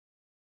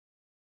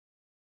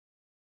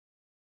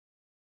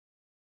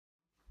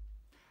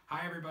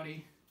Hi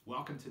everybody,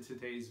 welcome to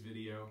today's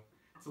video.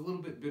 It's a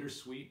little bit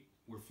bittersweet.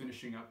 We're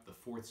finishing up the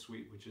fourth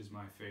suite, which is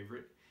my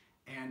favorite.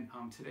 And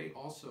today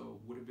also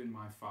would have been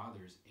my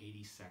father's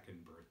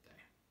 82nd birthday.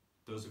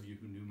 Those of you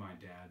who knew my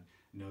dad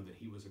know that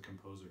he was a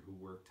composer who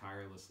worked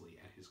tirelessly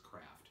at his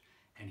craft.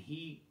 And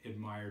he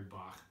admired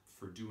Bach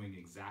for doing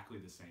exactly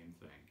the same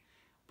thing.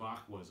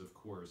 Bach was, of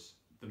course,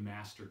 the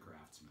master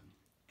craftsman.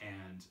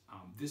 And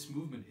this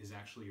movement is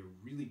actually a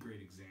really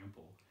great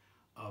example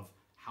of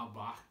how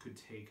Bach could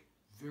take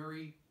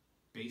very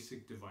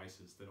basic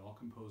devices that all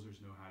composers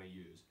know how to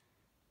use,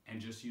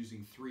 and just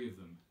using three of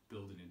them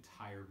build an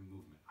entire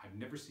movement. I've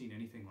never seen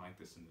anything like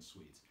this in the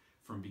suites.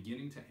 From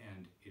beginning to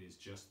end, it is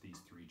just these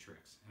three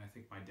tricks, and I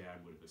think my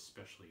dad would have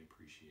especially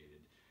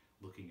appreciated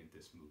looking at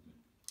this movement.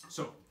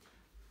 So,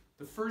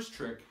 the first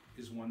trick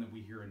is one that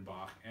we hear in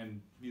Bach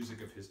and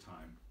music of his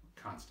time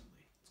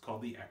constantly. It's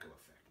called the echo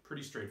effect.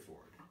 Pretty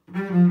straightforward.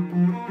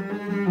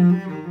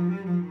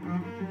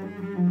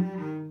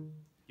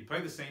 You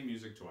play the same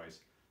music twice,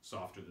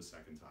 softer the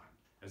second time.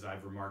 As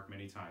I've remarked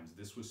many times,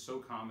 this was so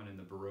common in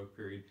the Baroque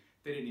period,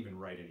 they didn't even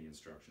write any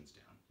instructions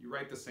down. You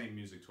write the same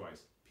music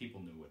twice,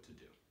 people knew what to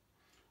do.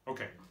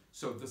 Okay,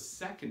 so the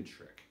second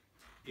trick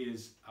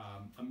is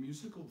a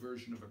musical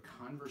version of a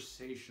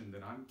conversation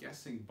that I'm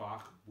guessing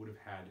Bach would have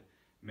had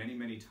many,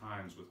 many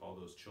times with all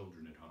those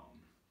children at home.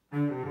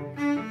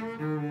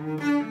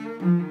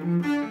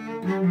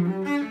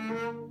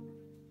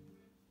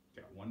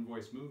 Got one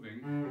voice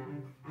moving.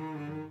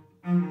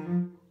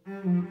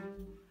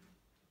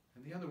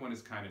 And the other one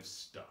is kind of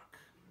stuck.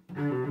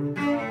 No,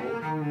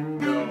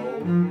 no,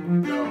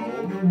 no,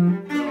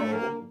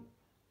 no.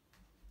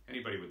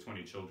 Anybody with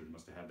 20 children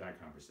must have had that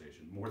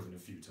conversation more than a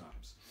few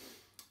times.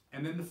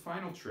 And then the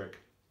final trick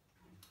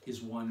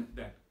is one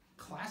that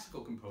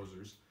classical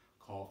composers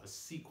call a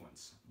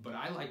sequence, but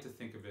I like to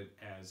think of it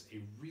as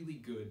a really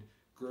good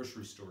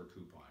grocery store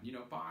coupon. You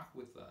know, Bach,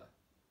 with a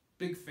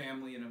big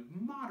family and a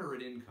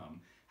moderate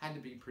income, had to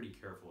be pretty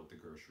careful at the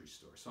grocery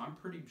store. So I'm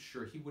pretty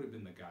sure he would have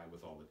been the guy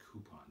with all the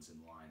coupons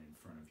in line in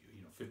front of you.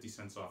 You know, 50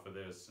 cents off of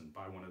this, and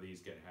buy one of these,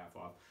 get half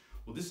off.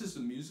 Well, this is a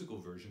musical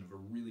version of a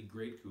really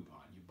great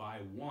coupon. You buy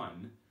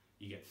one,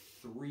 you get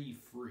 3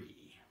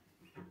 free.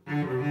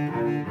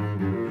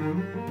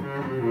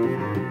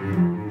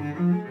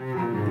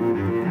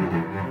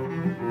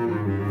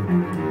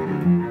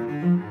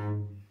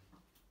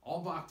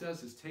 All Bach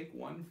does is take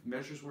one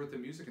measure's worth of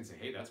music and say,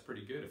 hey, that's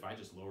pretty good. If I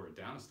just lower it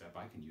down a step,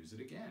 I can use it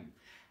again,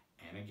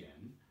 and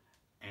again,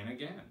 and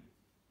again.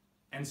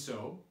 And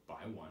so,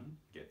 buy one,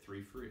 get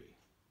 3 free.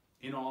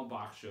 In all,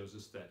 Bach shows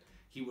us that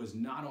he was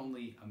not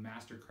only a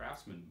master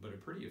craftsman, but a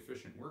pretty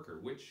efficient worker,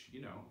 which,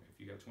 you know, if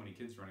you got 20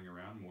 kids running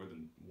around, more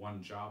than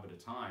one job at a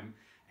time,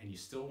 and you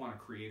still want to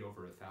create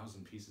over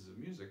 1,000 pieces of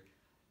music,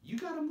 you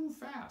got to move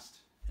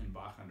fast. And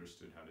Bach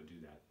understood how to do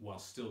that while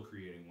still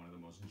creating one of the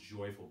most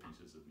joyful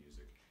pieces of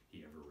music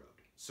he ever wrote.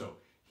 So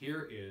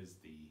here is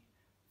the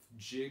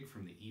Gigue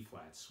from the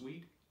E-flat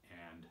suite,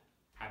 and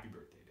happy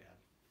birthday,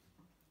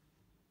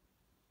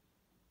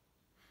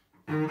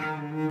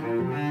 Dad.